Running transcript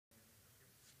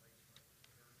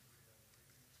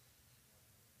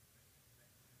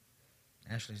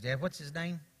Ashley's dad. What's his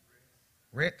name?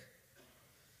 Rick.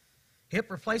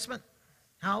 Hip replacement?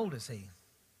 How old is he?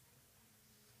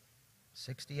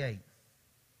 68.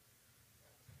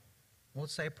 Well,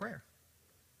 let's say a prayer.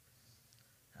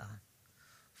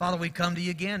 Father, we come to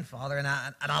you again, Father, and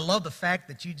I love the fact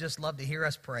that you just love to hear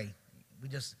us pray. We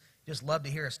just love to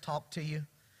hear us talk to you.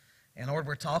 And Lord,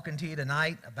 we're talking to you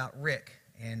tonight about Rick.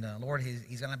 And Lord,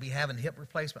 he's going to be having hip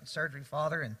replacement surgery,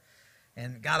 Father.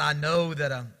 And God, I know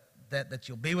that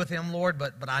you'll be with him, Lord,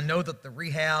 but I know that the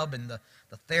rehab and the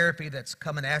therapy that's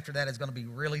coming after that is going to be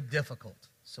really difficult.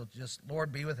 So just,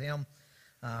 Lord, be with him.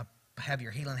 Have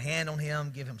your healing hand on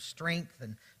him. Give him strength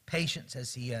and patience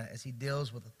as he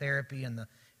deals with the therapy and the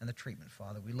treatment,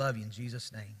 Father. We love you in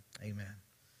Jesus' name. Amen.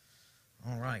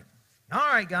 All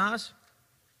right, guys.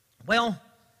 Well,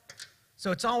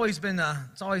 so it's always been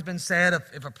said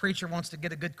if a preacher wants to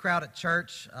get a good crowd at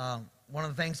church, one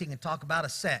of the things he can talk about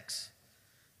is sex.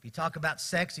 If you talk about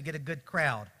sex, you get a good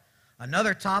crowd.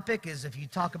 Another topic is if you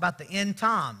talk about the end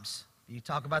times. If you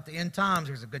talk about the end times,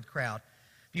 there's a good crowd.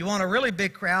 If you want a really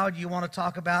big crowd, you want to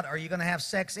talk about, are you going to have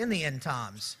sex in the end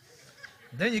times?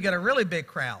 Then you get a really big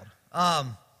crowd.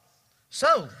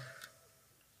 So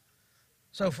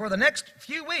for the next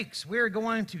few weeks, we're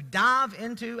going to dive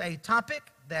into a topic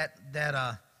that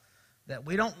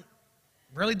we don't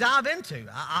really dive into.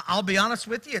 I'll be honest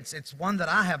with you, it's one that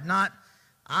I have not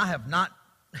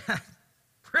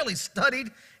really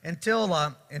studied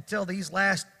until these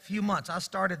last few months. I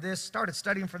started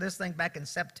studying for this thing back in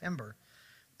September.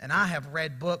 And I have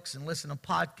read books and listened to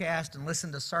podcasts and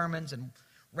listened to sermons and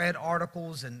read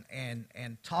articles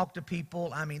and talked to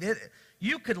people. I mean,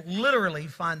 you could literally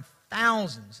find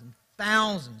thousands and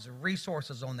thousands of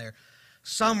resources on there.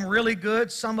 Some really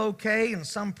good, some okay, and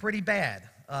some pretty bad.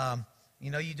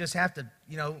 You just have to,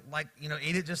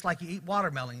 eat it just like you eat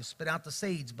watermelon. You spit out the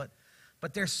seeds. But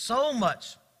there's so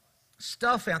much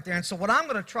stuff out there. And so what I'm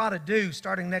going to try to do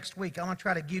starting next week, I'm going to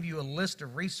try to give you a list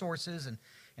of resources and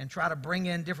try to bring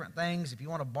in different things. If you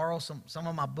want to borrow some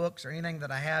of my books or anything that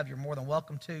I have, you're more than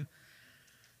welcome to.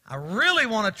 I really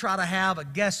want to try to have a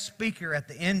guest speaker at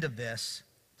the end of this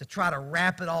to try to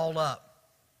wrap it all up.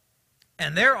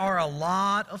 And there are a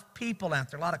lot of people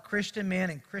out there, a lot of Christian men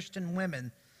and Christian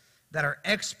women that are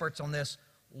experts on this,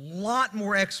 a lot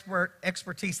more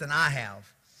expertise than I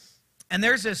have. And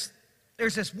there's this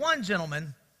one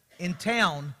gentleman in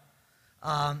town.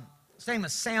 His name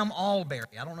is Sam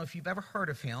Allberry. I don't know if you've ever heard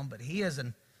of him, but he is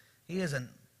an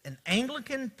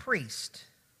Anglican priest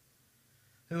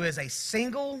who is a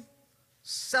single,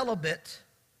 celibate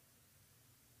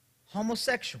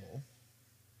homosexual.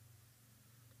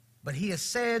 But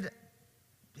he's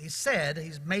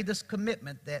made this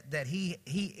commitment that he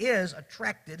is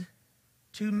attracted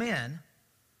to men,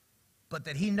 but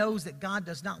that he knows that God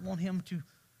does not want him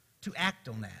to act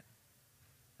on that.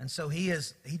 And so he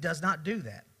does not do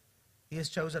that. He has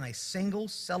chosen a single,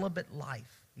 celibate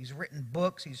life. He's written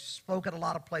books. He's spoken a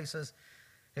lot of places.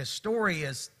 His story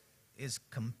is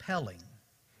compelling.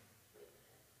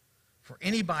 For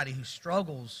anybody who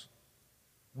struggles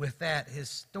with that, his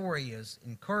story is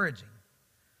encouraging.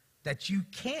 That you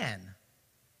can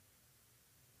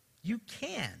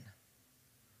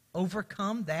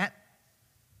overcome that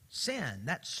sin,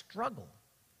 that struggle.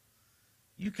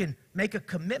 You can make a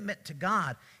commitment to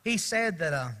God. He said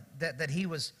that he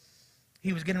was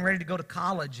getting ready to go to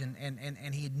college,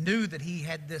 and he knew that he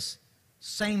had this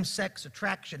same-sex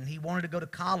attraction. He wanted to go to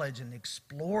college and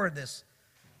explore this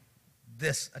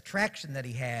attraction that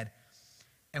he had.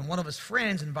 And one of his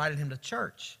friends invited him to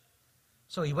church.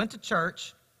 So he went to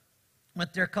church,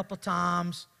 went there a couple of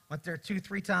times, went there 2,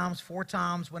 3 times, 4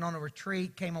 times, went on a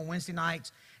retreat, came on Wednesday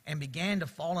nights, and began to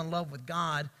fall in love with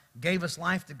God, gave his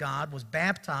life to God, was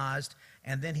baptized,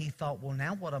 and then he thought, well,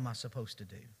 now what am I supposed to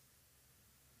do?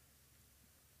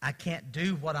 I can't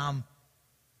do what I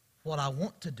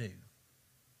want to do.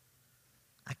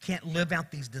 I can't live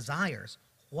out these desires.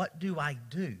 What do I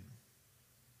do?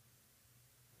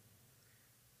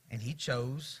 And he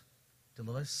chose to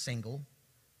live a single,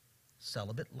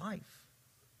 celibate life.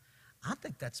 I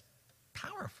think that's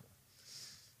powerful.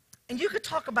 And you could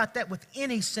talk about that with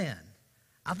any sin.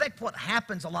 I think what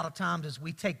happens a lot of times is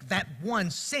we take that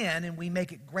one sin and we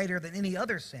make it greater than any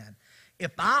other sin.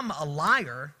 If I'm a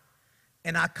liar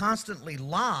and I constantly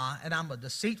lie and I'm a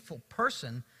deceitful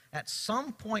person, at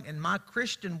some point in my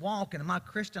Christian walk and in my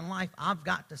Christian life, I've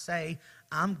got to say,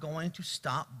 I'm going to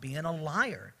stop being a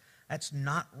liar. That's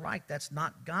not right. That's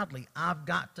not godly. I've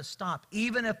got to stop.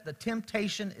 Even if the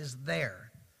temptation is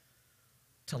there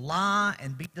to lie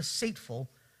and be deceitful,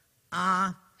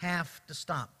 I have to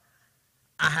stop.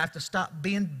 I have to stop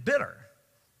being bitter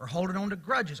or holding on to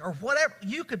grudges or whatever.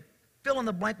 You could fill in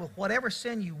the blank with whatever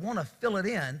sin you want to fill it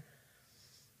in.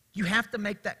 You have to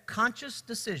make that conscious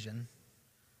decision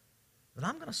that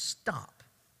I'm going to stop.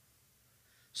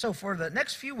 So for the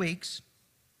next few weeks,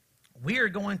 we are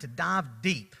going to dive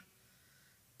deep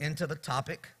into the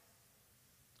topic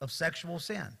of sexual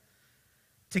sin.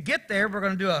 To get there, we're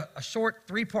going to do a short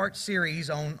 3-part series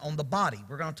on the body.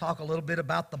 We're going to talk a little bit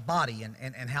about the body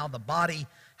and how the body,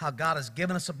 how God has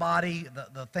given us a body,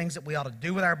 the things that we ought to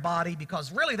do with our body,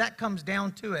 because really that comes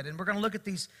down to it. And we're going to look at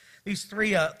these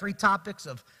three topics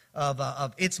of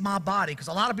it's my body, because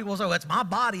a lot of people say, oh, it's my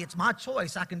body, it's my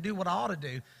choice, I can do what I ought to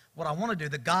do, what I want to do.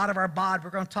 The God of our body, we're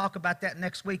going to talk about that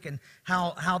next week, and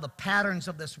how the patterns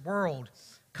of this world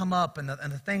come up and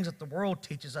the things that the world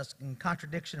teaches us in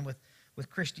contradiction with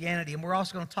Christianity. And we're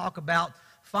also going to talk about,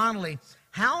 finally,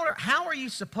 how are you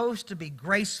supposed to be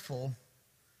graceful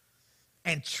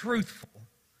and truthful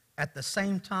at the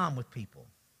same time with people?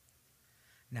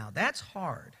 Now, that's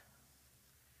hard.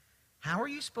 How are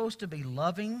you supposed to be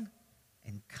loving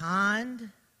and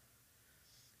kind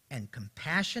and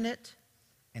compassionate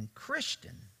and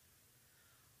Christian?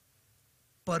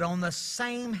 But on the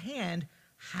same hand,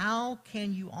 how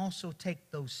can you also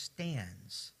take those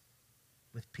stands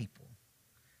with people?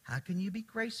 How can you be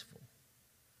graceful?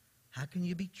 How can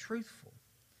you be truthful?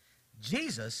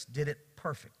 Jesus did it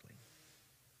perfectly.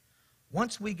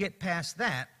 Once we get past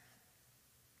that,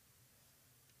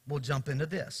 we'll jump into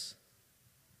this.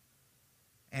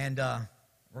 And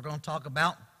we're going to talk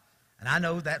about, and I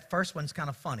know that first one's kind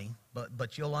of funny,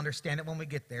 but you'll understand it when we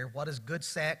get there. What is good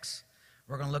sex?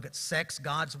 We're going to look at sex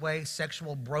God's way,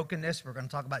 sexual brokenness. We're going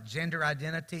to talk about gender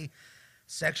identity,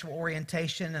 sexual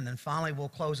orientation, and then finally we'll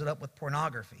close it up with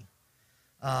pornography.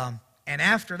 And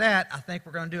after that, I think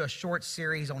we're going to do a short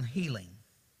series on healing.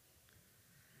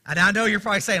 And I know you're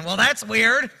probably saying, well, that's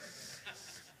weird.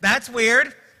 That's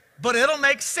weird, but it'll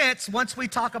make sense once we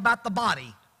talk about the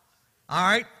body. All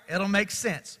right? It'll make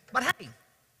sense. But hey,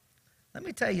 let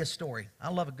me tell you a story. I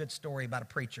love a good story about a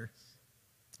preacher.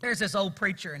 There's this old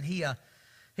preacher, and he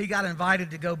got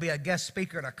invited to go be a guest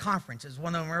speaker at a conference. It was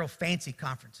one of them real fancy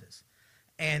conferences.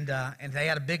 And they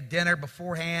had a big dinner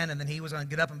beforehand, and then he was going to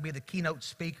get up and be the keynote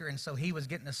speaker, and so he was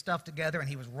getting his stuff together, and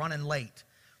he was running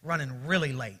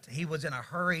really late. He was in a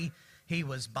hurry. He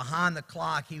was behind the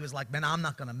clock. He was like, man, I'm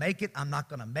not going to make it. I'm not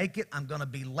going to make it. I'm going to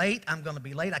be late. I'm going to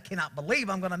be late. I cannot believe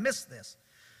I'm going to miss this.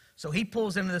 So he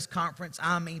pulls into this conference,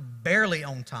 I mean, barely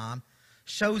on time,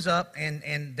 shows up,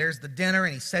 and there's the dinner,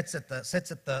 and he sits at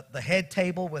the head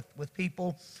table with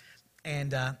people,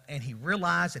 and he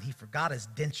realized that he forgot his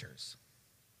dentures.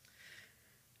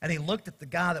 And he looked at the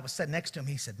guy that was sitting next to him.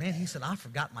 He said, I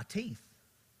forgot my teeth.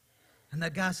 And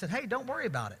that guy said, hey, don't worry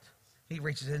about it. He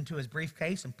reaches into his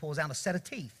briefcase and pulls out a set of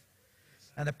teeth.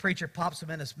 And the preacher pops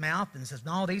them in his mouth and says,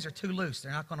 no, these are too loose.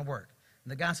 They're not going to work.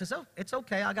 And the guy says, oh, it's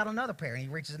okay. I got another pair. And he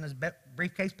reaches in his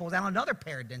briefcase, pulls out another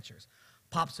pair of dentures,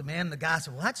 pops them in. The guy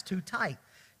says, well, that's too tight.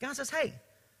 The guy says, hey,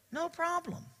 no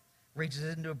problem. Reaches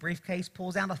into a briefcase,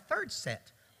 pulls out a third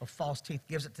set of false teeth,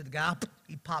 gives it to the guy.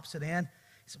 He pops it in.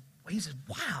 He says,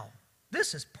 wow,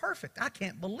 this is perfect. I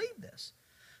can't believe this.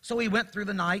 So he went through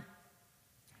the night,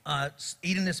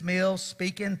 eating this meal,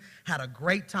 speaking, had a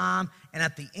great time. And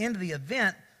at the end of the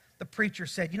event, the preacher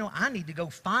said, I need to go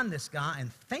find this guy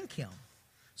and thank him.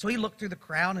 So he looked through the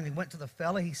crowd and he went to the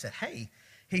fella. He said, hey,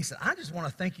 I just want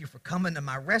to thank you for coming to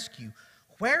my rescue.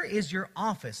 Where is your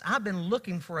office? I've been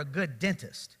looking for a good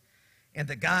dentist. And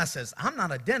the guy says, I'm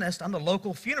not a dentist. I'm the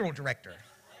local funeral director.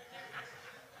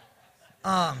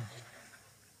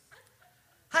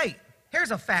 Hey,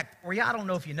 here's a fact for you. I don't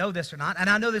know if you know this or not, and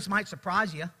I know this might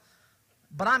surprise you,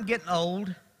 but I'm getting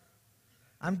old.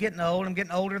 I'm getting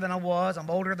older than I was. I'm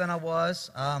older than I was.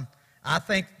 I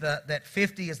think that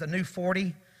 50 is the new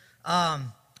 40.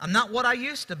 I'm not what I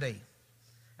used to be,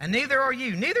 and neither are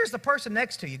you. Neither is the person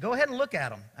next to you. Go ahead and look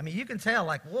at them. I mean, you can tell,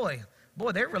 like, boy,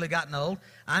 they're really gotten old.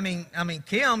 I mean,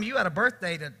 Kim, you had a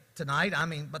birthday tonight.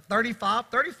 But 35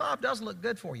 does look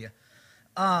good for you.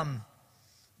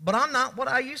 But I'm not what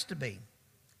I used to be.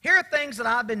 Here are things that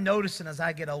I've been noticing as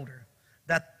I get older,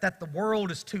 that the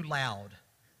world is too loud.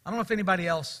 I don't know if anybody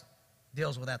else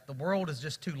deals with that. The world is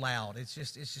just too loud. It's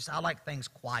just I like things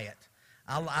quiet.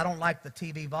 I don't like the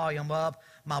TV volume up.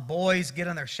 My boys get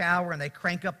in their shower and they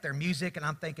crank up their music, and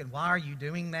I'm thinking, why are you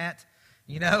doing that?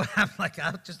 I'm like,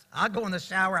 I go in the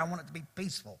shower, I want it to be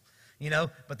peaceful.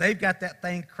 But they've got that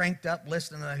thing cranked up,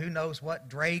 listening to who knows what,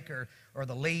 Drake or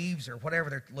the Leaves or whatever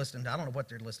they're listening to. I don't know what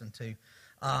they're listening to.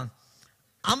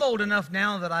 I'm old enough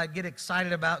now that I get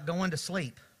excited about going to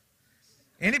sleep.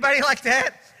 Anybody like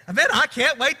that? I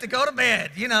can't wait to go to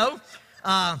bed,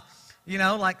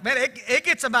 Like, man, it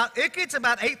gets about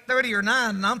 8:30 or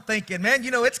 9, and I'm thinking, man,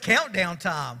 it's countdown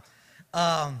time.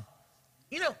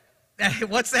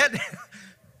 What's that?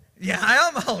 Yeah, I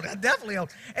am old. I'm definitely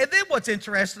old. And then what's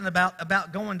interesting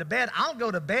about going to bed, I'll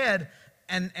go to bed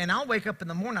and I'll wake up in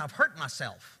the morning, I've hurt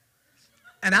myself.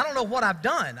 And I don't know what I've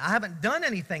done. I haven't done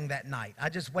anything that night. I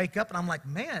just wake up and I'm like,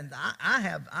 man, I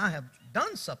have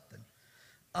done something.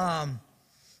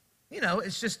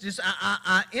 It's just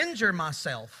I injure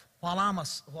myself while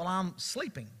I'm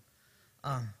sleeping.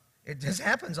 It just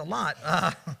happens a lot.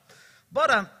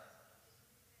 But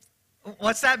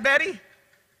what's that, Betty?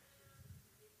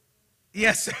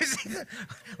 Yes.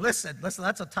 Listen,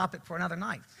 that's a topic for another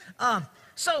night.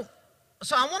 So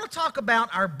I want to talk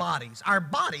about our bodies. Our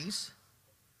bodies,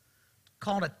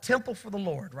 called a temple for the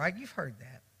Lord, right? You've heard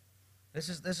that. This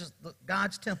is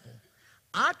God's temple.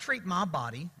 I treat my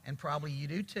body, and probably you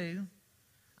do too,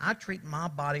 I treat my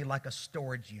body like a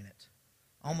storage unit,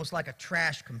 almost like a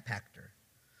trash compactor.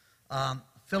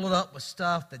 Fill it up with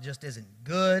stuff that just isn't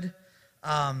good,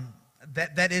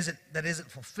 that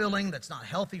isn't fulfilling, that's not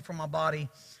healthy for my body.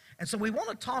 And so we want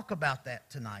to talk about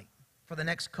that tonight for the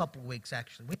next couple of weeks,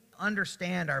 actually. We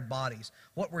understand our bodies,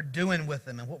 what we're doing with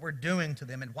them and what we're doing to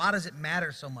them, and why does it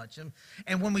matter so much.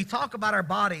 And when we talk about our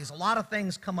bodies, a lot of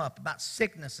things come up about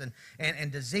sickness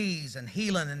and disease and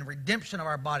healing and redemption of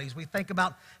our bodies. We think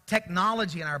about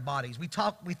technology in our bodies. We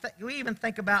even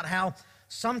think about how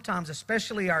sometimes,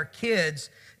 especially our kids,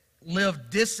 live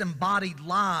disembodied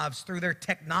lives through their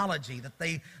technology, that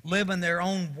they live in their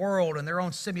own world, and their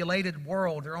own simulated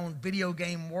world, their own video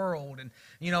game world. And,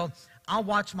 I'll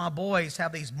watch my boys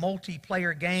have these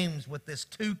multiplayer games with this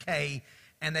 2K,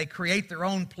 and they create their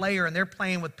own player, and they're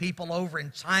playing with people over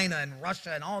in China and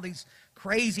Russia and all these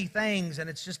crazy things, and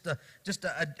it's just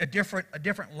a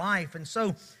different life. And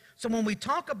so when we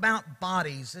talk about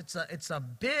bodies, it's a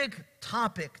big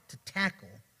topic to tackle.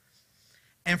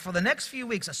 And for the next few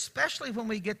weeks, especially when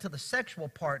we get to the sexual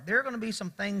part, there are going to be some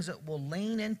things that we'll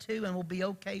lean into and we'll be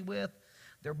okay with.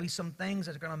 There'll be some things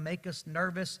that are going to make us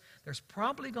nervous. There's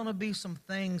probably going to be some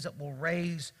things that will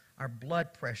raise our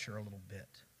blood pressure a little bit.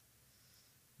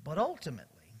 But ultimately,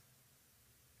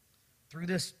 through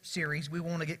this series, we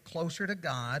want to get closer to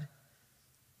God.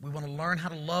 We want to learn how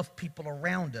to love people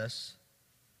around us.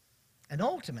 And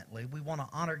ultimately, we want to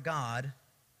honor God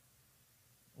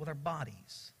with our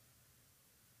bodies.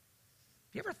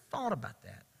 Have you ever thought about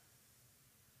that?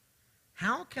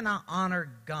 How can I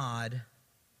honor God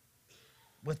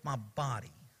with my body?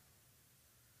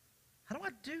 How do I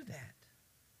do that?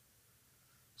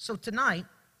 So tonight,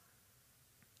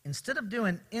 instead of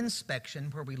doing inspection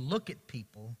where we look at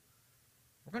people,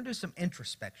 we're going to do some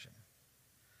introspection.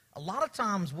 A lot of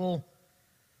times we'll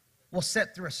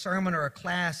sit through a sermon or a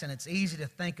class and it's easy to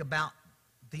think about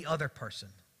the other person.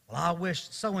 Well, I wish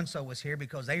so-and-so was here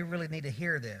because they really need to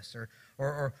hear this,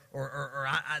 or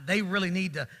they really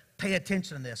need to pay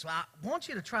attention to this. Well, I want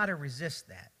you to try to resist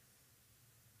that.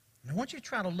 And I want you to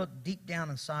try to look deep down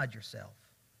inside yourself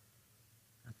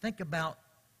and think about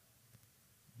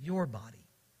your body.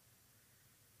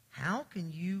 How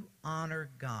can you honor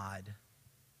God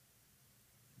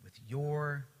with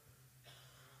your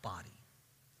body?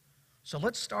 So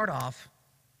let's start off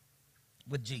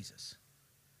with Jesus.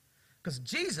 Because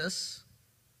Jesus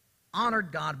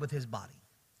honored God with his body.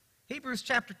 Hebrews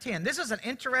chapter 10. This is an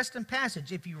interesting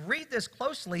passage. If you read this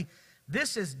closely,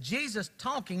 this is Jesus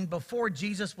talking before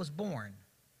Jesus was born.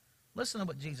 Listen to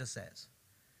what Jesus says.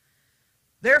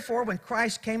 Therefore, when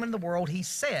Christ came into the world, he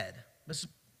said, this is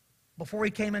before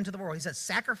he came into the world, he said,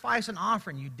 sacrifice and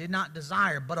offering you did not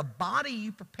desire, but a body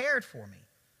you prepared for me.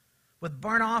 With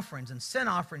burnt offerings and sin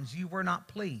offerings you were not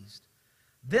pleased.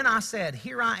 Then I said,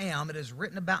 here I am, it is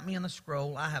written about me in the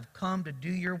scroll, I have come to do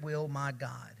your will, my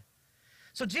God.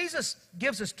 So Jesus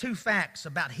gives us two facts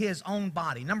about his own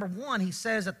body. Number one, he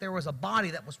says that there was a body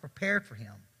that was prepared for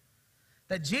him.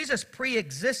 That Jesus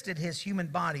pre-existed his human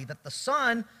body, that the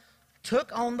Son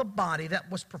took on the body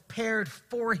that was prepared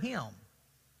for him.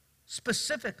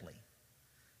 Specifically.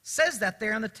 Says that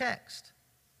there in the text.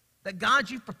 That God,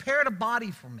 you prepared a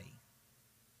body for me.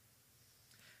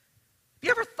 Have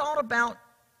you ever thought about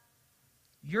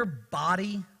your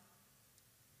body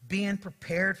being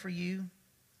prepared for you?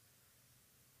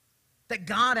 That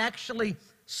God actually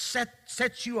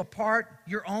sets you apart,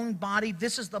 your own body.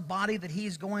 This is the body that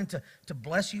he's going to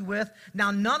bless you with.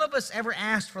 Now, none of us ever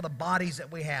asked for the bodies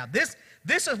that we have. This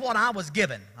is what I was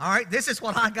given, all right? This is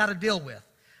what I got to deal with,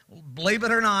 believe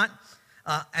it or not.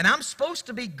 And I'm supposed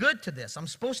to be good to this. I'm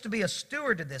supposed to be a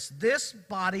steward to this. This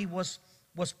body was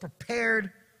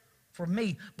prepared for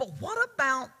me. But what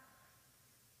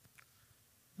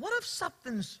if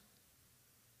something's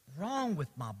wrong with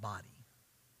my body?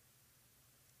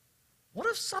 What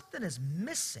if something is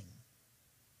missing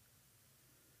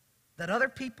that other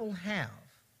people have?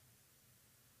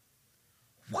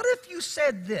 What if you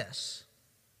said this?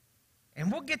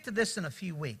 And we'll get to this in a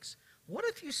few weeks. What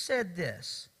if you said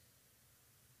this?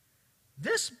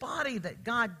 This body that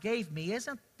God gave me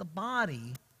isn't the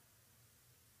body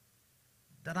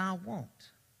that I want.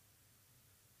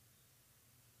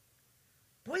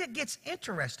 Boy, it gets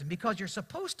interesting because you're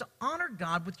supposed to honor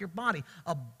God with your body.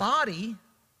 A body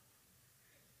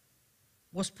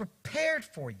was prepared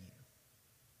for you. In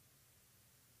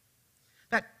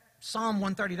fact, Psalm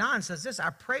 139 says this, I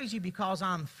praise you because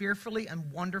I'm fearfully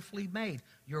and wonderfully made.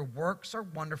 Your works are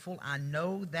wonderful. I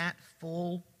know that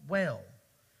full well.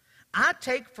 I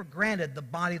take for granted the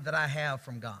body that I have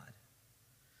from God.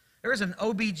 There was an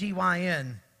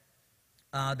OBGYN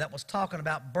that was talking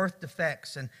about birth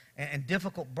defects and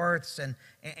difficult births, and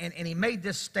he made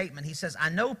this statement. He says, I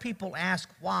know people ask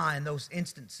why in those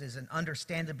instances, and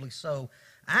understandably so.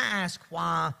 I ask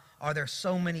why are there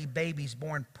so many babies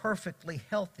born perfectly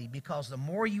healthy? Because the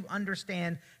more you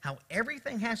understand how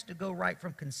everything has to go right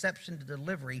from conception to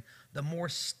delivery, the more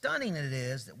stunning it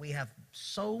is that we have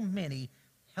so many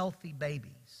healthy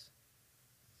babies.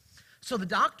 So the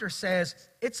doctor says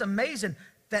it's amazing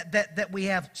that we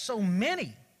have so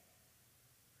many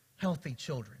healthy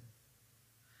children.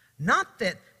 Not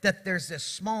that there's this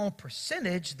small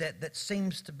percentage that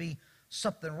seems to be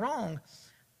something wrong.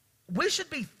 We should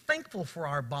be thankful for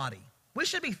our body. We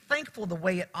should be thankful the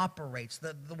way it operates,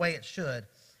 the way it should.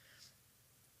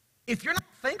 If you're not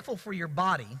thankful for your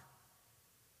body,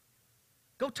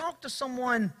 go talk to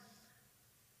someone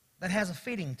that has a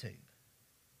feeding tube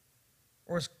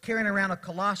or is carrying around a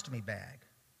colostomy bag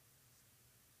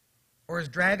or is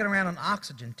dragging around an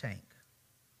oxygen tank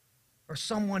or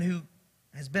someone who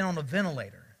has been on a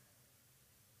ventilator.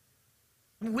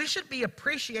 We should be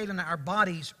appreciating our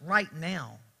bodies right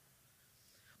now.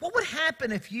 What would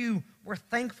happen if you were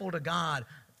thankful to God?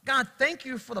 God, thank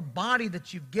you for the body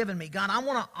that you've given me. God, I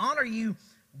want to honor you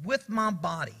with my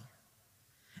body.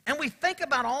 And we think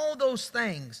about all those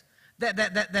things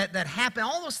that happen,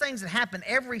 all those things that happen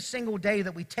every single day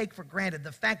that we take for granted.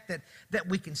 The fact that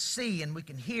we can see and we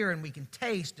can hear and we can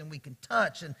taste and we can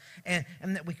touch and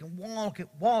that we can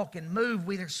walk and move.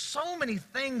 There's so many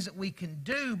things that we can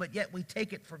do, but yet we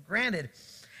take it for granted.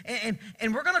 And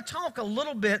we're going to talk a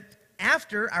little bit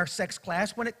after our sex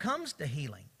class when it comes to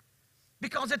healing,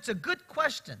 because it's a good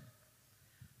question.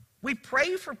 We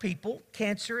pray for people,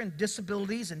 cancer and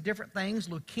disabilities and different things,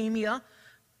 leukemia.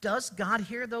 Does God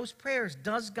hear those prayers?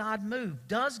 Does God move?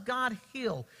 Does God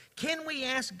heal? Can we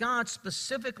ask God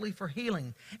specifically for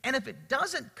healing? And if it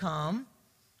doesn't come,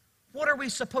 what are we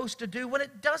supposed to do when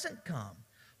it doesn't come?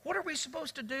 What are we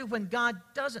supposed to do when God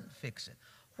doesn't fix it?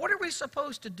 What are we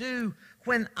supposed to do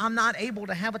when I'm not able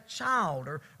to have a child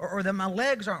or that my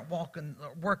legs aren't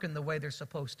working the way they're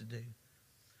supposed to do?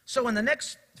 So in the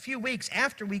next few weeks,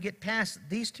 after we get past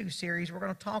these two series, we're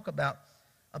going to talk about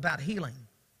healing.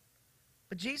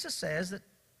 But Jesus says that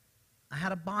I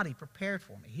had a body prepared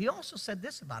for me. He also said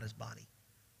this about his body.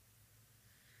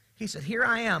 He said, here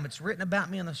I am. It's written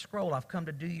about me in the scroll. I've come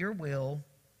to do your will,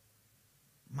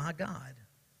 my God.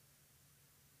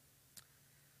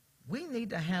 We need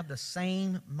to have the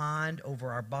same mind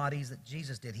over our bodies that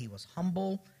Jesus did. He was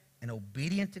humble and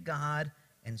obedient to God,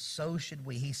 and so should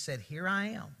we. He said, here I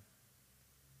am.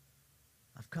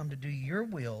 I've come to do your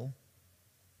will,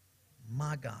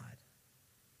 my God.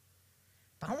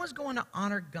 If I was going to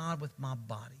honor God with my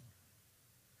body,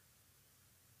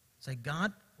 say,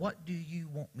 God, what do you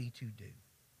want me to do?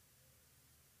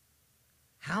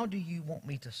 How do you want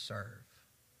me to serve?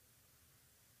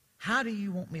 How do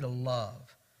you want me to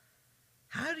love?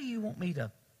 How do you want me to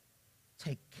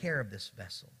take care of this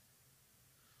vessel?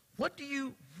 What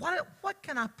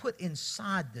can I put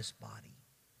inside this body?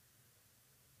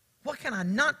 What can I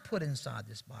not put inside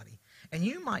this body? And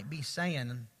you might be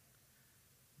saying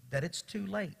that it's too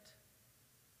late.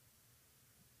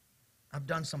 I've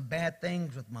done some bad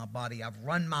things with my body. I've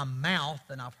run my mouth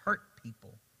and I've hurt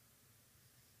people.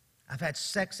 I've had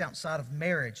sex outside of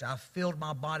marriage. I've filled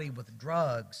my body with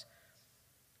drugs.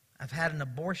 I've had an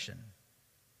abortion.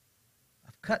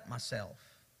 I've cut myself.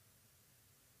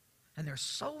 And there's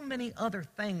so many other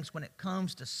things when it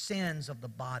comes to sins of the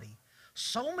body.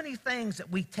 So many things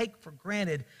that we take for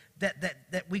granted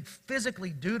that we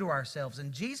physically do to ourselves.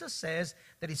 And Jesus says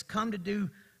that he's come to do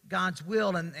God's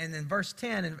will. And in verse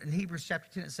 10, in Hebrews chapter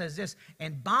 10, it says this,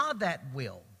 and by that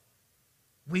will,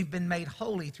 we've been made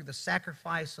holy through the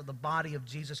sacrifice of the body of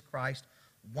Jesus Christ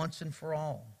once and for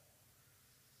all.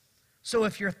 So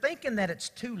if you're thinking that it's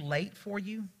too late for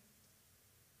you,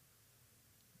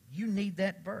 you need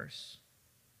that verse.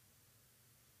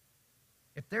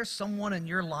 If there's someone in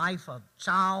your life, a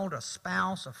child, a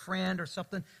spouse, a friend, or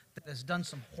something that has done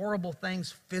some horrible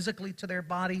things physically to their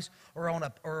bodies, or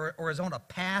is on a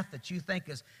path that you think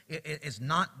is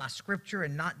not by Scripture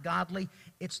and not godly,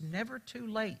 it's never too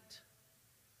late.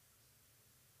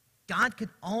 God can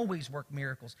always work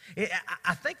miracles.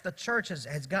 I think the church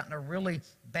has gotten a really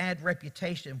bad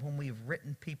reputation when we've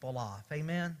written people off.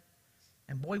 Amen?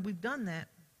 And boy, we've done that.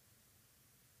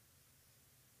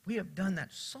 We have done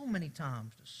that so many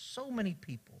times to so many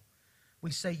people. We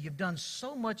say, you've done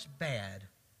so much bad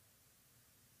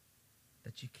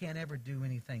that you can't ever do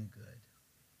anything good.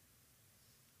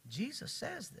 Jesus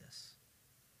says this,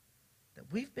 that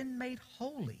we've been made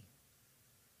holy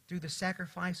through the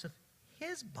sacrifice of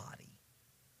His body.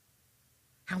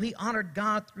 How He honored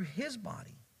God through His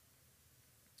body.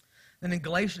 Then in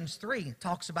Galatians 3, it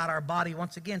talks about our body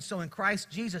once again. So in Christ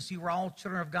Jesus, you were all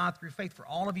children of God through faith. For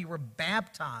all of you were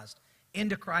baptized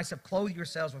into Christ, have clothed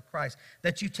yourselves with Christ.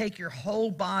 That you take your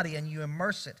whole body and you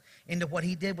immerse it into what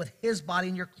He did with His body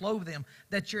and you clothe Him.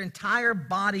 That your entire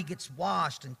body gets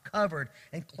washed and covered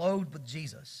and clothed with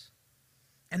Jesus.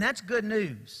 And that's good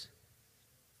news.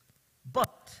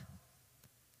 But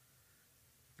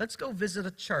let's go visit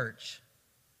a church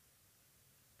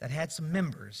that had some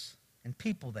members and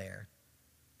people there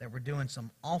that were doing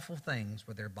some awful things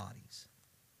with their bodies.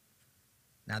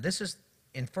 Now, this is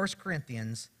in 1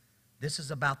 Corinthians, this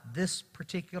is about this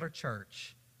particular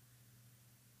church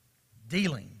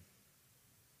dealing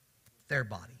with their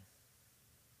body.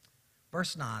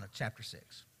 Verse 9 of chapter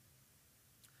 6.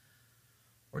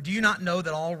 Or do you not know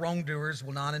that all wrongdoers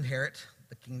will not inherit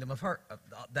the kingdom of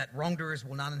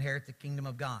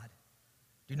God?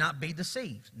 Do not be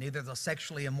deceived. Neither the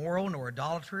sexually immoral, nor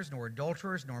idolaters, nor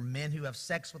adulterers, nor men who have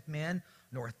sex with men,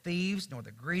 nor thieves, nor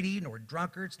the greedy, nor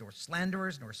drunkards, nor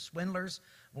slanderers, nor swindlers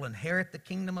will inherit the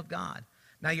kingdom of God.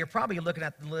 Now, you're probably looking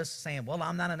at the list saying, well,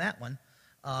 I'm not in that one.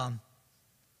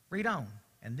 Read on.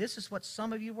 And this is what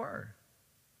some of you were.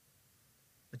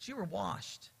 But you were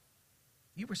washed.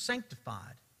 You were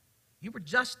sanctified. You were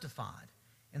justified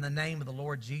in the name of the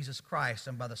Lord Jesus Christ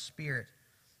and by the Spirit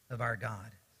of our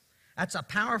God. That's a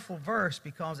powerful verse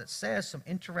because it says some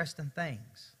interesting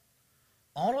things.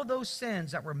 All of those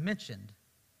sins that were mentioned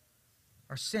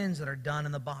are sins that are done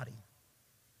in the body.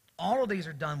 All of these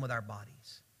are done with our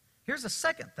bodies. Here's the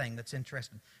second thing that's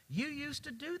interesting. You used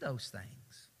to do those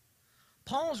things.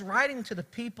 Paul's writing to the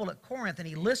people at Corinth, and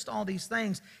he lists all these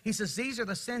things. He says, these are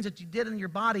the sins that you did in your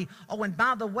body. Oh, and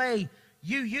by the way,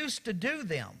 you used to do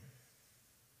them.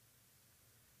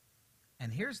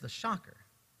 And here's the shocker.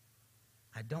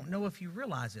 I don't know if you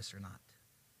realize this or not.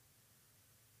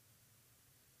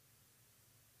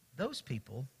 Those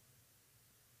people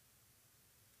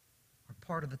are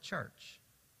part of the church.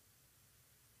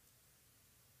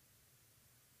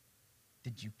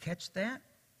 Did you catch that?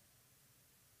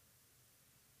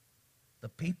 The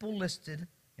people listed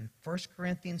in 1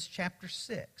 Corinthians chapter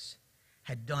 6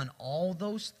 had done all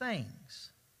those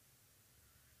things.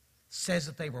 It says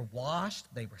that they were washed,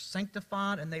 they were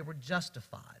sanctified, and they were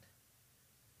justified.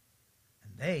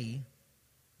 And they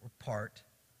were part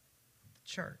of the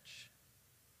church.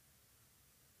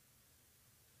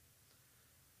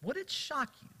 Would it shock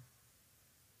you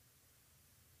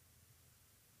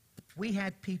if we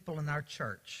had people in our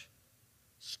church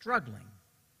struggling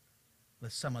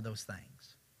with some of those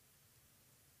things?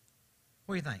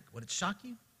 What do you think? Would it shock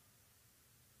you?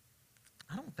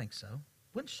 I don't think so.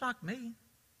 Wouldn't shock me.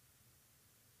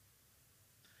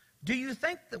 Do you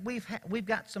think that we've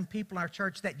got some people in our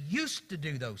church that used to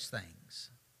do those things?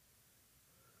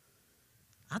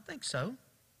 I think so.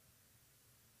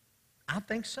 I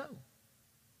think so.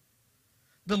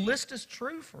 The list is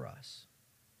true for us.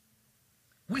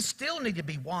 We still need to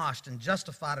be washed and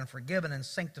justified and forgiven and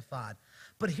sanctified.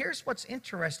 But here's what's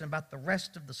interesting about the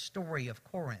rest of the story of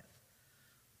Corinth.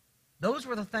 Those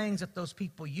were the things that those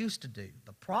people used to do.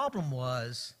 The problem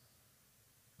was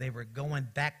they were going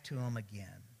back to them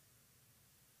again.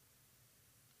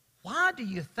 Why do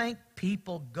you think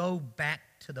people go back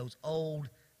to those old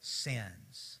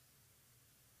sins?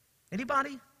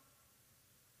 Anybody?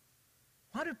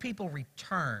 Why do people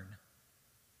return?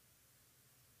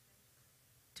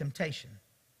 Temptation.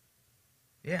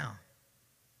 Yeah.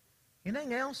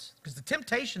 Anything else? Because the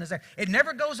temptation is there. It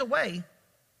never goes away.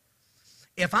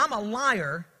 If I'm a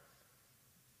liar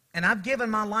and I've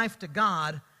given my life to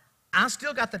God, I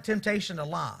still got the temptation to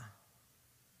lie.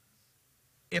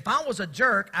 If I was a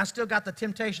jerk, I still got the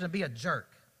temptation to be a jerk.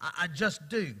 I just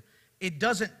do. It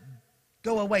doesn't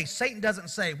go away. Satan doesn't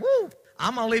say, woo,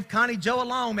 I'm going to leave Connie Joe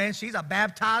alone, man. She's a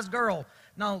baptized girl.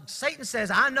 No, Satan says,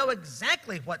 I know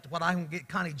exactly what I can get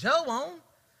Connie Joe on.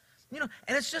 You know,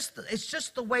 and it's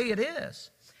just the way it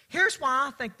is. Here's why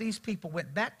I think these people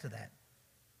went back to that.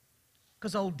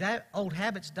 Because old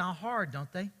habits die hard,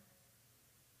 don't they?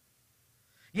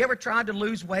 You ever tried to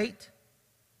lose weight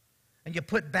and you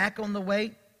put back on the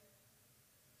weight?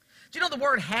 Do you know the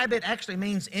word habit actually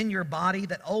means in your body,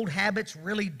 that old habits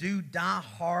really do die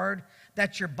hard,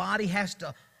 that your body has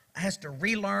to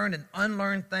relearn and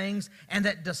unlearn things, and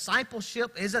that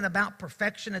discipleship isn't about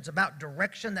perfection, it's about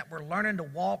direction, that we're learning to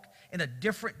walk in a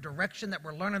different direction, that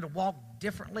we're learning to walk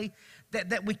differently,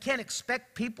 that we can't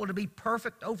expect people to be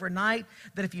perfect overnight,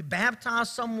 that if you baptize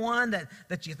someone,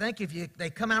 that you think if they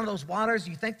come out of those waters,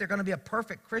 you think they're going to be a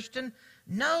perfect Christian.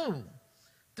 No,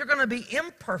 they're going to be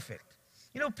imperfect.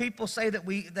 You know, people say that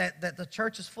the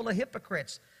church is full of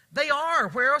hypocrites. They are.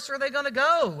 Where else are they going to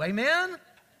go? Amen?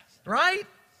 Right?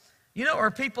 You know,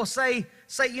 or people say,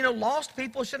 you know, lost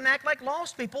people shouldn't act like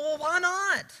lost people. Well, why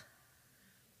not?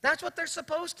 That's what they're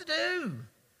supposed to do.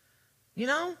 You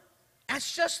know,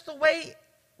 that's just the way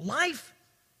life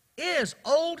is.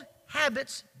 Old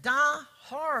habits die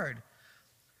hard.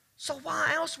 So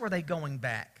why else were they going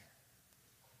back?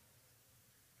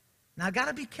 Now, I got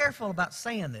to be careful about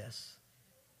saying this,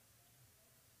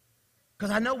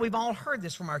 because I know we've all heard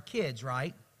this from our kids,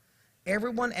 right?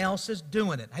 Everyone else is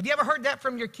doing it. Have you ever heard that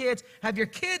from your kids? Have your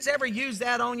kids ever used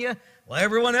that on you? Well,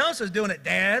 everyone else is doing it,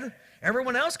 Dad.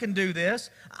 Everyone else can do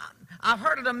this. I've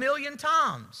heard it 1,000,000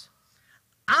 times.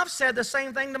 I've said the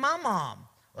same thing to my mom.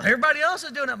 Well, everybody else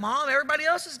is doing it, Mom. Everybody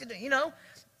else is, you know.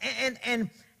 And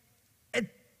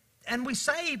we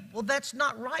say, well, that's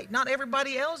not right. Not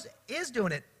everybody else is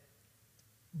doing it.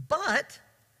 But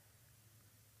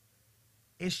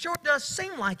it sure does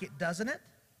seem like it, doesn't it?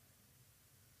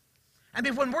 I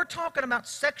mean, when we're talking about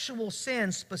sexual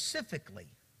sin specifically,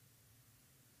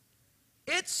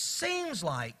 it seems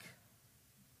like,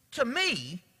 to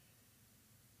me,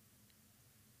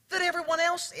 that everyone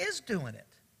else is doing it.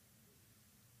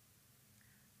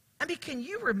 I mean, can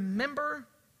you remember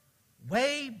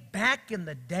way back in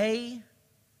the day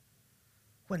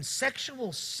when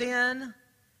sexual sin,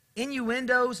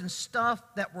 innuendos and stuff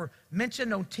that were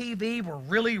mentioned on TV were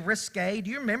really risque?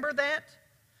 Do you remember that?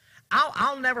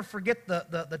 I'll never forget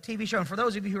the TV show. And for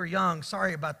those of you who are young,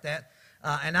 sorry about that.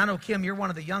 And I know, Kim, you're one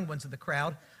of the young ones in the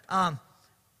crowd.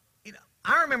 You know,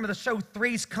 I remember the show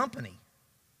Three's Company.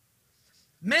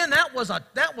 Man, that was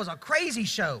a crazy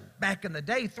show back in the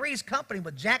day. Three's Company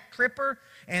with Jack Tripper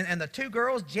and the two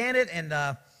girls, Janet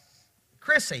and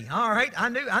Chrissy. All right, I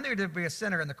knew there'd be a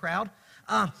sinner in the crowd.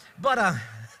 But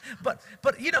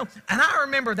you know, and I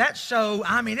remember that show.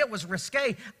 I mean, it was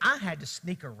risque. I had to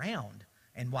sneak around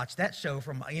and watch that show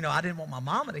from, you know, I didn't want my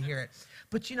mama to hear it.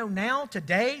 But you know, now,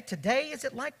 today, is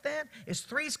it like that? Is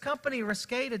Three's Company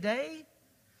risque today?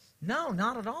 No,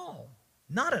 not at all.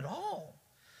 Not at all.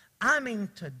 I mean,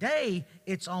 today,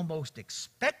 it's almost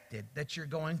expected that you're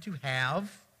going to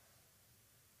have,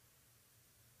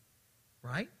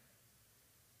 right?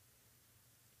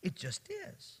 It just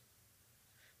is.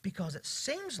 Because it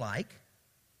seems like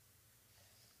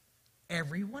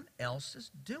everyone else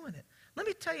is doing it. Let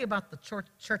me tell you about the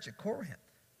church at Corinth.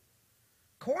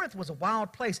 Corinth was a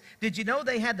wild place. Did you know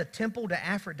they had the temple to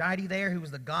Aphrodite there, who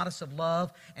was the goddess of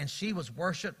love, and she was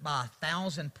worshipped by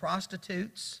 1,000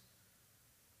 prostitutes?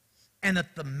 And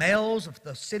that the males of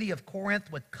the city of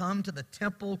Corinth would come to the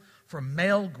temple for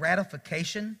male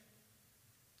gratification?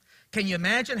 Can you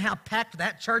imagine how packed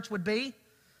that church would be?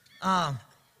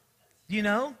 You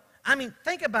know? I mean,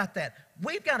 think about that.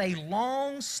 We've got a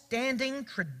long-standing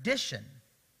tradition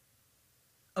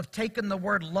of taking the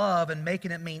word love and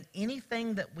making it mean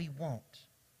anything that we want.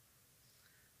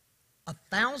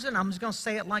 1,000, I'm just going to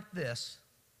say it like this,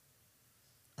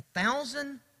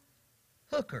 1,000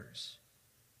 hookers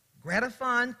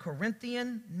gratifying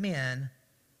Corinthian men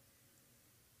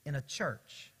in a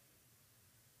church.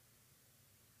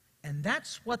 And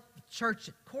that's what the church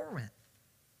at Corinth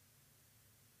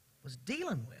was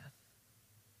dealing with.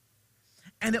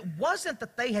 And it wasn't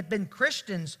that they had been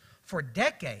Christians for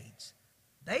decades.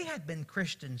 They had been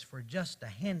Christians for just a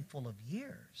handful of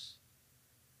years.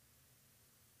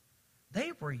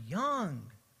 They were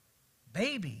young,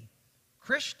 baby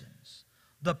Christians.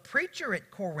 The preacher at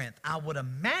Corinth, I would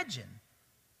imagine,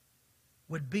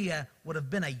 would have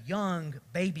been a young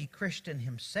baby Christian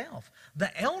himself.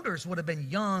 The elders would have been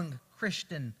young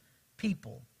Christian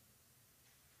people.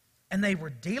 And they were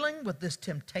dealing with this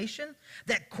temptation.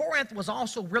 That Corinth was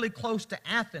also really close to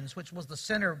Athens, which was the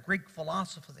center of Greek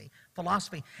philosophy.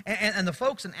 And the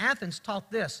folks in Athens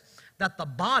taught this,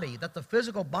 that the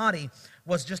physical body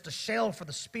was just a shell for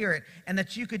the spirit, and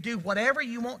that you could do whatever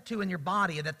you want to in your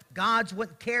body, and that God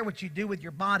wouldn't care what you do with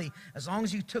your body as long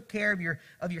as you took care of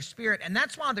your spirit. And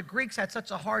that's why the Greeks had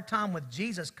such a hard time with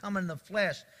Jesus coming in the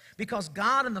flesh, because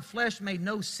God in the flesh made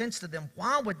no sense to them.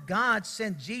 Why would God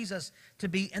send Jesus to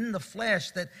be in the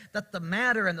flesh? That the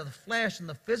matter and the flesh and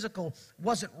the physical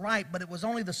wasn't right, but it was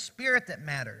only the spirit that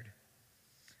mattered.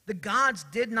 The gods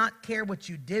did not care what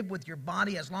you did with your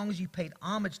body as long as you paid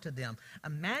homage to them.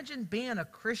 Imagine being a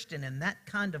Christian in that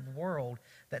kind of world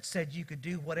that said you could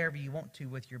do whatever you want to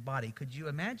with your body. Could you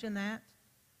imagine that?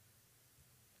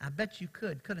 I bet you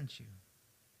could, couldn't you?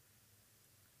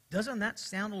 Doesn't that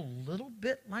sound a little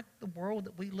bit like the world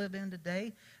that we live in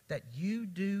today? That you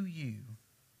do you,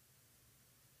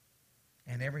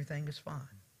 and everything is fine.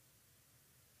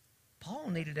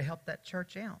 Paul needed to help that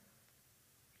church out.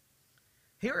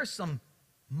 Here are some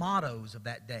mottos of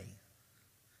that day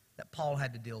that Paul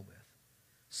had to deal with.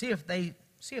 See if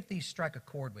these strike a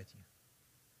chord with you.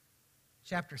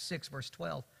 Chapter 6, verse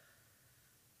 12.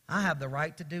 I have the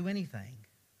right to do anything.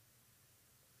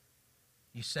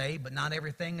 You say, but not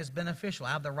everything is beneficial.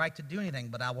 I have the right to do anything,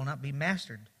 but I will not be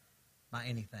mastered by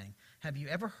anything. Have you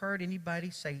ever heard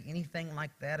anybody say anything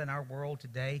like that in our world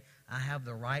today? I have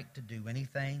the right to do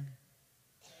anything.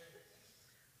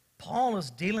 Paul is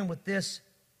dealing with this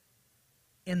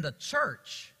in the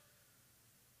church.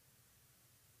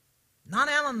 Not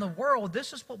out in the world.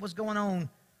 This is what was going on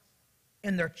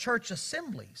in their church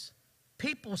assemblies.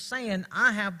 People saying,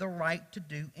 I have the right to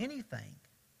do anything.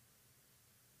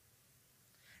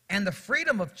 And the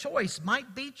freedom of choice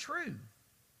might be true.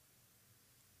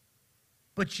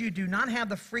 But you do not have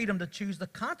the freedom to choose the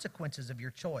consequences of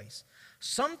your choice.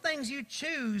 Some things you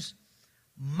choose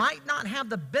might not have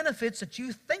the benefits that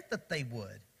you think that they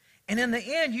would. And in the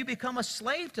end, you become a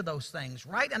slave to those things,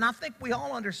 right? And I think we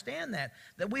all understand that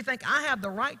we think, I have the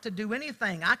right to do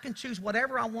anything. I can choose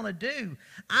whatever I want to do.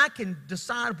 I can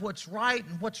decide what's right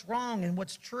and what's wrong and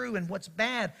what's true and what's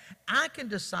bad. I can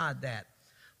decide that.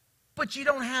 But you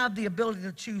don't have the ability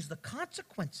to choose the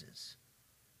consequences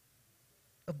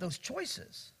of those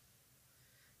choices.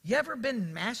 You ever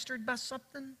been mastered by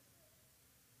something?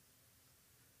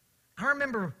 I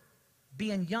remember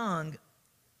being young,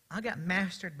 I got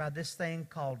mastered by this thing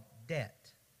called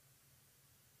debt.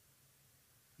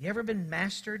 You ever been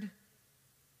mastered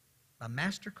by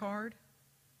MasterCard?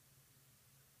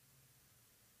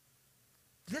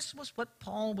 This was what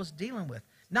Paul was dealing with.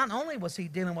 Not only was he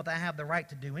dealing with I have the right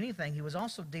to do anything, he was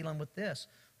also dealing with this.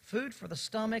 Food for the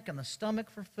stomach and the stomach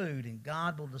for food, and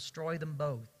God will destroy them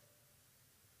both.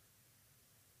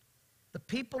 The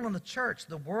people in the church,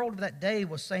 the world of that day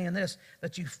was saying this,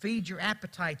 that you feed your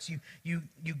appetites, you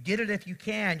get it if you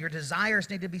can, your desires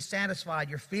need to be satisfied,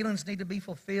 your feelings need to be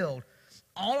fulfilled.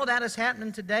 All of that is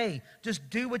happening today. Just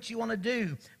do what you want to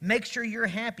do. Make sure you're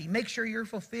happy. Make sure you're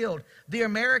fulfilled. The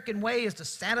American way is to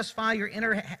satisfy your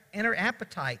inner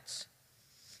appetites.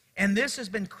 And this has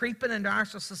been creeping into our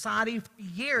society for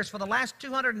years. For the last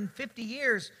 250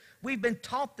 years, we've been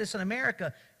taught this in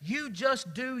America. You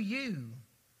just do you.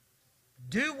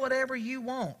 Do whatever you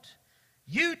want.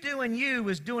 You doing you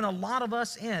is doing a lot of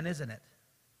us in, isn't it?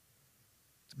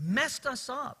 It's messed us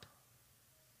up.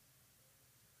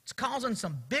 It's causing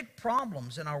some big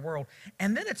problems in our world.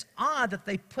 And then it's odd that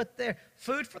they put their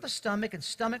food for the stomach and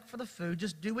stomach for the food.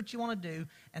 Just do what you want to do.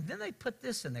 And then they put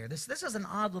this in there. This is an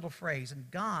odd little phrase. And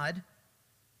God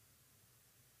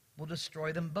will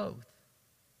destroy them both.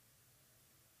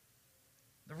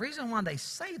 The reason why they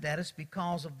say that is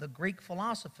because of the Greek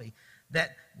philosophy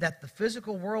that the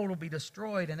physical world will be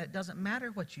destroyed and it doesn't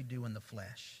matter what you do in the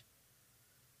flesh.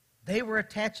 They were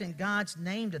attaching God's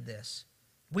name to this.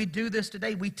 We do this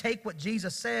today. We take what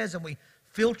Jesus says and we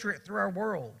filter it through our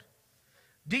world.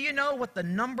 Do you know what the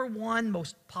number one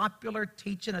most popular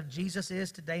teaching of Jesus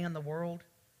is today in the world?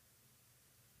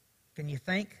 Can you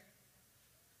think?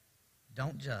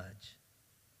 Don't judge.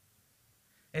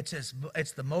 It's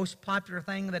the most popular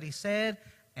thing that he said,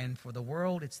 and for the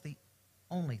world, it's the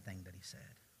only thing that he said.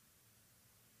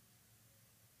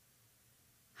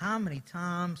 How many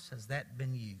times has that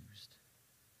been used?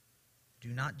 Do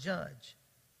not judge.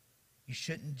 You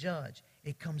shouldn't judge.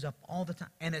 It comes up all the time.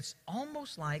 And it's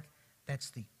almost like that's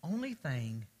the only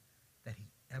thing that he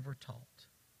ever taught.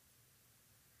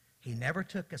 He never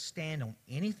took a stand on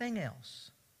anything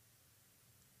else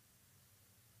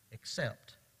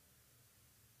except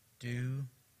do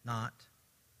not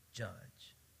judge.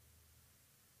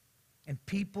 And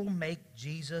people make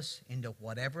Jesus into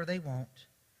whatever they want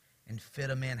and fit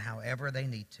him in however they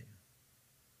need to.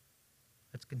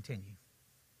 Let's continue.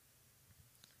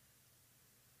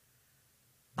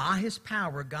 By his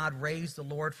power, God raised the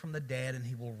Lord from the dead, and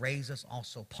he will raise us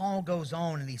also. Paul goes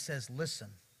on and he says, listen,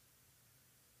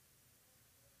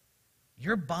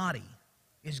 your body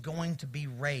is going to be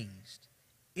raised.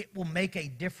 It will make a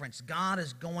difference. God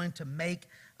is going to make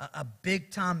a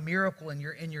big-time miracle in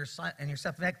yourself. In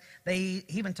fact, he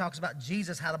even talks about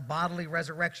Jesus had a bodily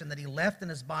resurrection that he left in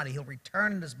his body. He'll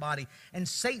return in his body. And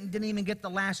Satan didn't even get the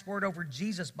last word over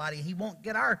Jesus' body. He won't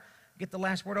get the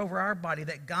last word over our body.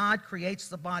 That God creates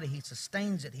the body. He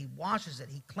sustains it. He washes it.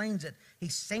 He cleans it. He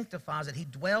sanctifies it. He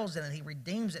dwells in it. He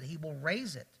redeems it. He will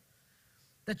raise it.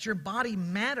 That your body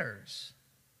matters.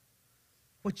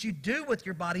 What you do with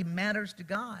your body matters to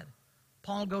God.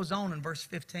 Paul goes on in verse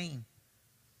 15.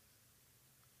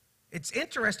 It's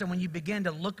interesting when you begin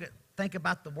to think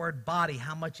about the word body,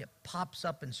 how much it pops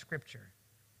up in Scripture.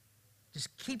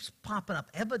 Just keeps popping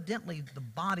up. Evidently, the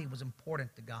body was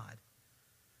important to God.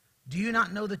 Do you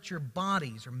not know that your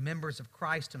bodies are members of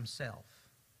Christ himself?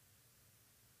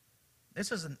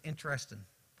 This is an interesting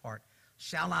part.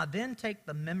 Shall I then take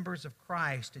the members of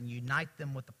Christ and unite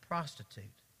them with a prostitute?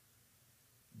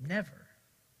 Never.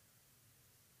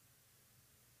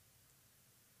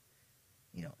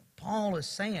 You know, Paul is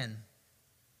saying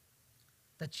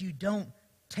that you don't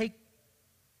take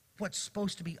what's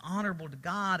supposed to be honorable to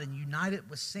God and unite it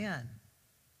with sin.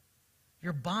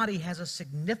 Your body has a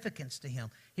significance to him.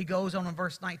 He goes on in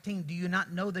verse 19, do you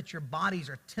not know that your bodies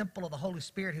are a temple of the Holy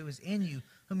Spirit who is in you,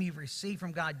 whom you've received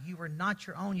from God? You were not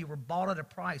your own. You were bought at a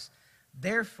price.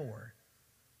 Therefore,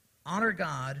 honor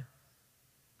God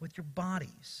with your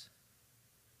bodies.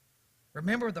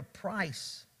 Remember the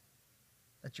price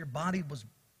that your body was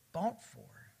bought for.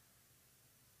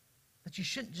 That you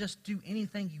shouldn't just do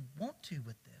anything you want to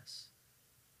with this.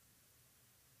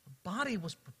 The body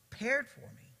was prepared for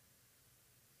me.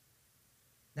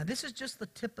 Now, this is just the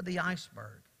tip of the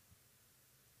iceberg.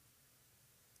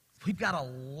 We've got a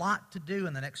lot to do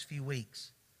in the next few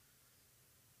weeks.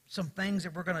 Some things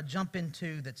that we're going to jump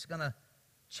into that's going to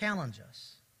challenge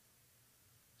us.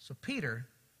 So Peter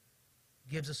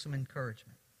gives us some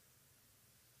encouragement.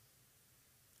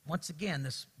 Once again,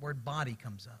 this word body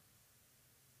comes up.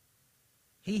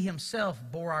 He himself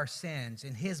bore our sins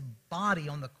in his body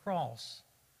on the cross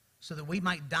so that we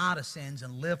might die to sins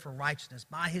and live for righteousness.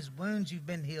 By his wounds you've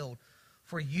been healed.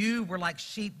 For you were like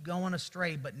sheep going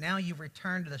astray, but now you've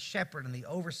returned to the shepherd and the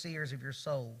overseers of your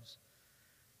souls.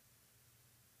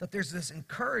 That there's this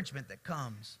encouragement that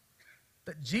comes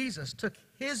that Jesus took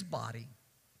his body,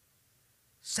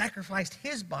 sacrificed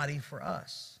his body for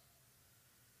us.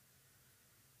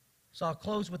 So I'll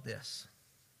close with this.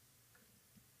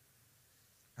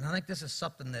 And I think this is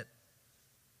something that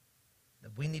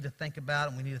we need to think about,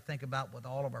 and we need to think about with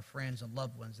all of our friends and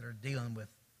loved ones that are dealing with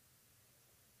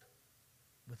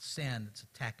sin that's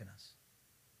attacking us.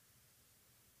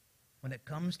 When it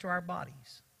comes to our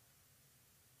bodies,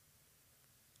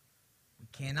 we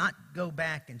cannot go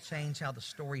back and change how the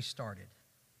story started.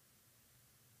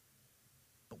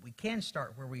 But we can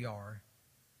start where we are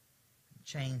and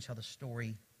change how the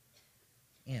story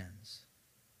ends.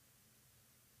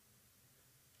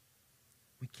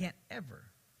 We can't ever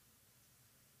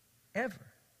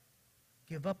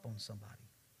give up on somebody.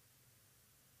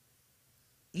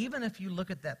 Even if you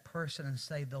look at that person and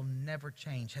say they'll never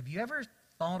change. Have you ever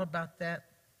thought about that?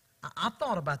 I've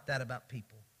thought about that about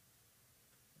people.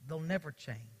 They'll never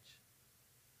change.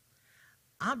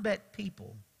 I bet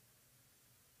people,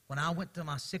 when I went to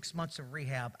my 6 months of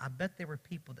rehab, I bet there were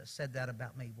people that said that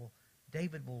about me. Well,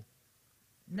 David will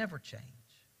never change.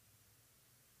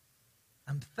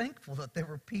 I'm thankful that there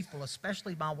were people,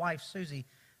 especially my wife, Susie,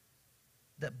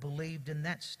 that believed in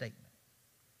that statement.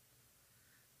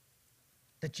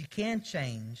 That you can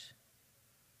change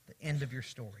the end of your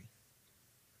story.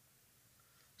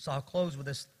 So I'll close with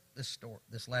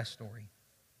this last story.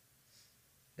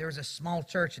 There was a small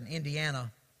church in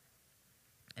Indiana,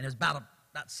 and it was about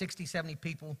 60, 70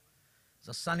 people. It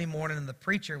was a Sunday morning, and the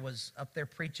preacher was up there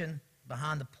preaching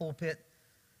behind the pulpit,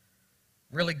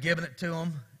 really giving it to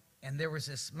them. And there was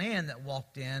this man that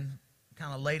walked in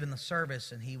kind of late in the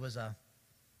service, and he was a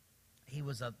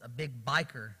big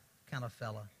biker kind of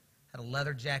fella. Had a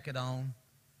leather jacket on,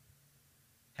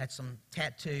 had some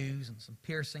tattoos and some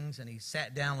piercings, and he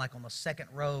sat down like on the second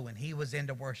row, and he was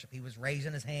into worship. He was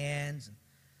raising his hands, and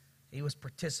he was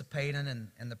participating,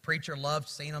 and the preacher loved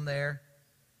seeing him there.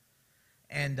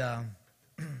 And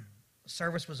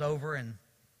service was over, and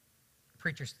the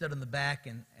preacher stood in the back,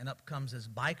 and up comes this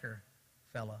biker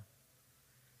fella.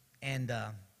 And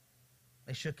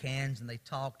they shook hands, and they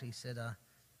talked. He said,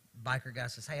 biker guy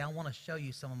says, hey, I want to show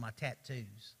you some of my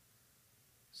tattoos,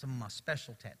 some of my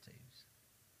special tattoos.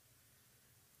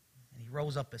 And he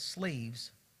rolls up his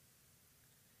sleeves,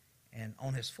 and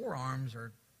on his forearms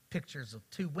are pictures of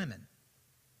two women.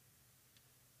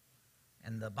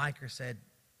 And the biker said,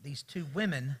 these two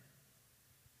women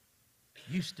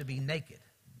used to be naked.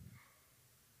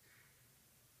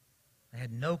 They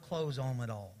had no clothes on at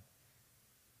all.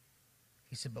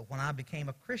 He said, but when I became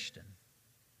a Christian,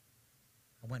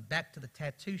 I went back to the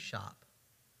tattoo shop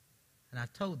and I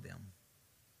told them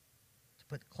to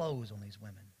put clothes on these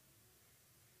women.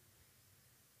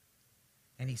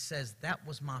 And he says, that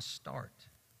was my start,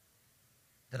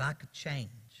 that I could change.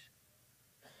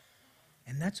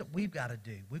 And that's what we've got to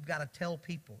do. We've got to tell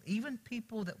people, even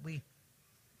people that we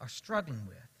are struggling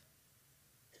with,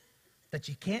 that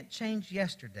you can't change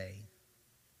yesterday,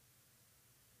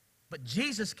 but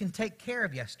Jesus can take care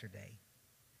of yesterday.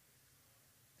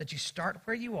 That you start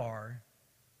where you are,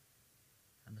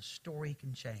 and the story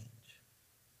can change.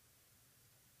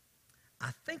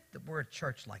 I think that we're a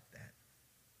church like that.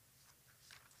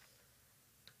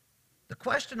 The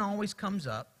question always comes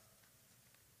up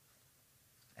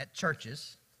at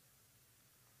churches,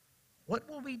 what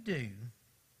will we do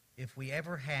if we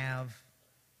ever have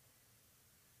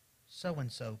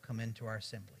so-and-so come into our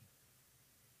assembly?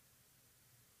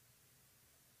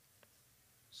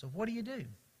 So what do you do?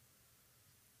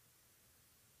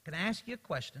 Can I ask you a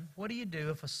question? What do you do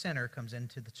if a sinner comes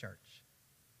into the church?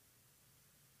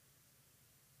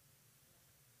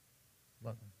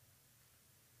 Welcome.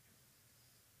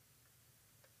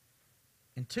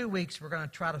 In 2 weeks, we're going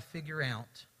to try to figure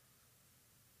out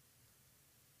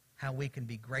how we can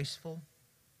be graceful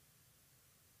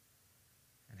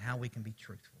and how we can be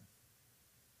truthful.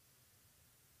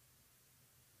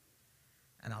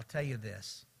 And I'll tell you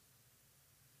this.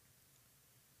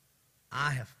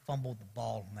 I have fumbled the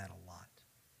ball on that a lot.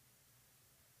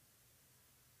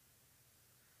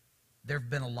 There have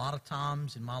been a lot of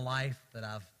times in my life that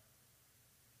I've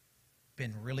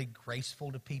been really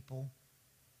graceful to people.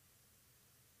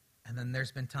 And then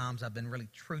there's been times I've been really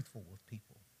truthful with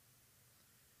people.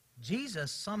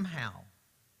 Jesus somehow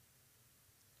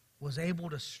was able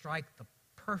to strike the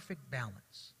perfect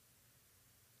balance.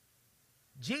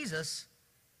 Jesus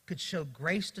could show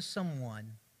grace to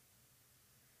someone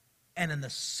and in the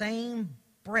same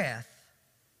breath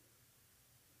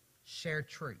share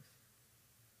truth.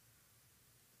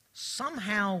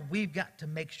 Somehow we've got to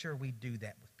make sure we do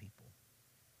that with people.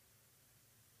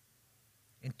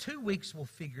 In 2 weeks we'll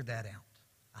figure that out.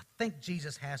 I think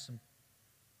Jesus has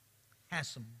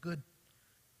some good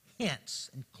hints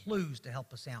and clues to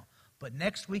help us out. But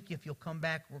next week, if you'll come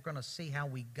back, we're going to see how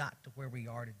we got to where we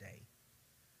are today.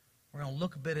 We're going to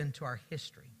look a bit into our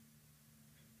history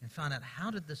and find out,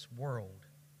 how did this world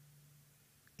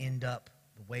end up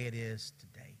the way it is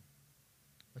today?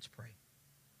 Let's pray.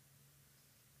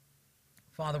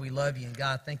 Father, we love you, and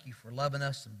God, thank you for loving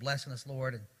us and blessing us,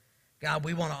 Lord. And God,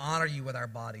 we want to honor you with our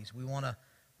bodies. We want to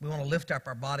lift up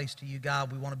our bodies to you,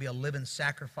 God. We want to be a living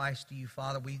sacrifice to you,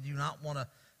 Father. We do not want to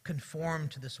conform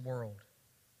to this world.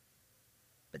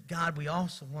 But God, we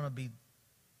also want to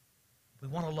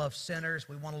love sinners.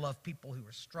 We want to love people who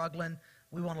are struggling.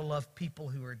 We want to love people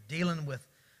who are dealing with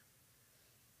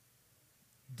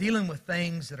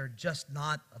things that are just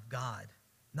not of God,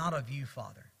 not of you,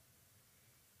 Father.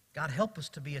 God, help us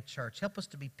to be a church. Help us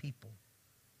to be people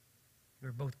who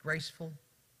are both graceful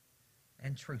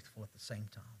and truthful at the same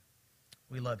time.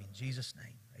 We love you. In Jesus'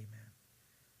 name, amen.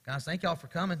 Guys, thank y'all for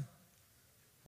coming.